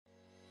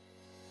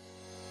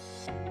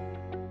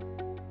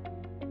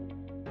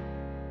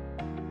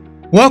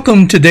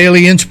Welcome to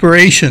Daily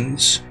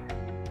Inspirations.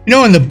 You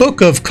know, in the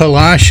book of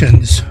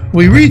Colossians,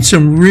 we read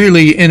some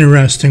really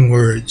interesting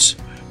words.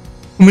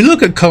 When we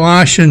look at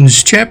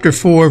Colossians chapter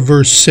 4,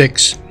 verse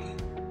 6,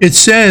 it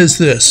says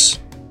this: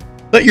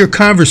 "Let your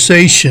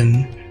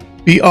conversation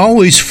be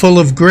always full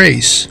of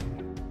grace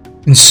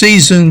and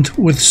seasoned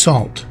with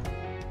salt,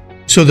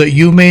 so that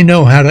you may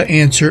know how to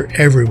answer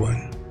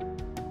everyone."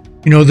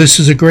 You know, this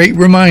is a great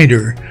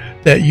reminder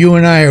that you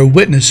and I are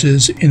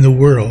witnesses in the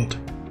world,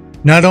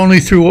 not only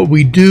through what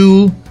we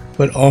do,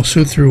 but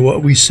also through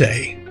what we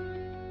say.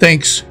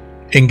 Thanks,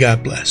 and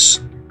God bless.